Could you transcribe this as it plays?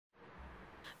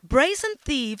brazen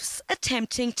thieves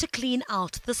attempting to clean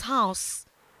out this house.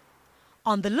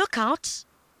 On the lookout,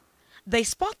 they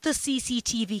spot the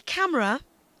CCTV camera,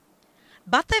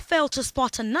 but they fail to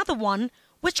spot another one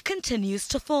which continues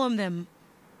to film them.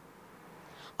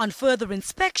 On further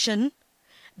inspection,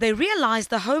 they realize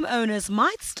the homeowners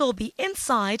might still be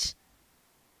inside,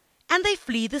 and they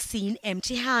flee the scene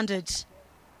empty-handed.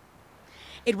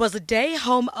 It was a day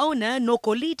homeowner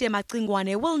Nokolide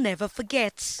Macingwane will never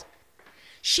forget.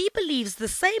 She believes the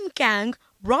same gang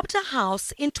robbed her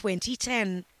house in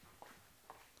 2010.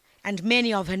 And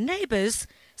many of her neighbors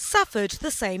suffered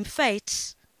the same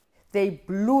fate. They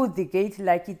blew the gate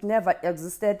like it never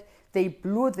existed. They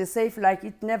blew the safe like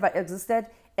it never existed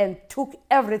and took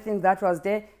everything that was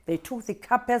there. They took the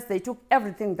carpets, they took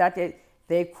everything that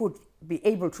they could be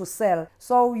able to sell.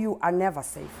 So you are never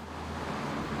safe.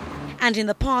 And in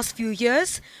the past few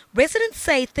years, residents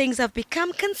say things have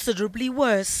become considerably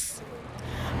worse.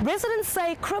 Residents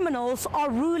say criminals are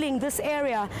ruling this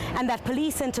area and that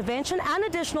police intervention and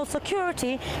additional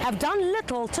security have done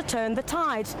little to turn the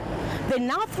tide. They're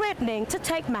now threatening to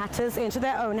take matters into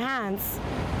their own hands.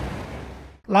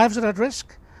 Lives are at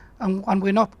risk, and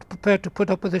we're not prepared to put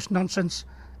up with this nonsense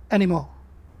anymore.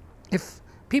 If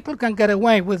people can get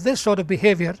away with this sort of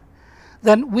behavior,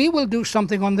 then we will do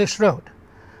something on this road.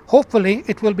 Hopefully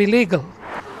it will be legal.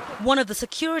 One of the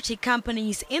security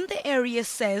companies in the area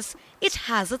says it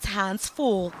has its hands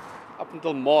full. Up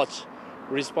until March,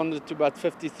 we responded to about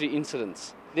 53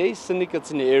 incidents. There's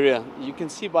syndicates in the area. You can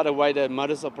see by the way the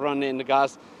modus operandi and the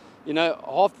guys,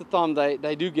 half the time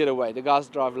they do get away. The guys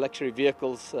drive luxury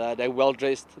vehicles, they're well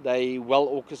dressed, they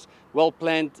well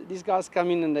planned. These guys come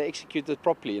in and they execute it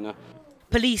properly,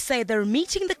 Police say they're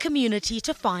meeting the community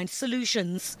to find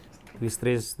solutions. We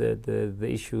stress the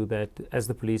issue that as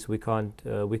the police we can't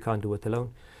do it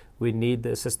alone. We need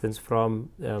the assistance from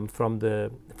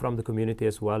the community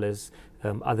as well as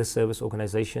other service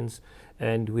organizations,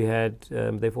 and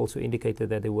they've also indicated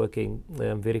that they're working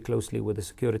very closely with the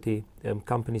security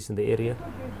companies in the area.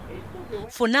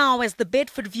 For now, as the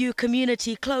Bedfordview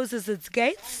community closes its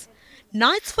gates,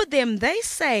 nights for them, they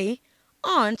say,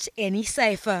 aren't any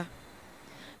safer.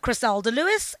 Criselda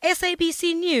Lewis,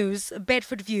 SABC News,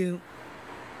 Bedfordview.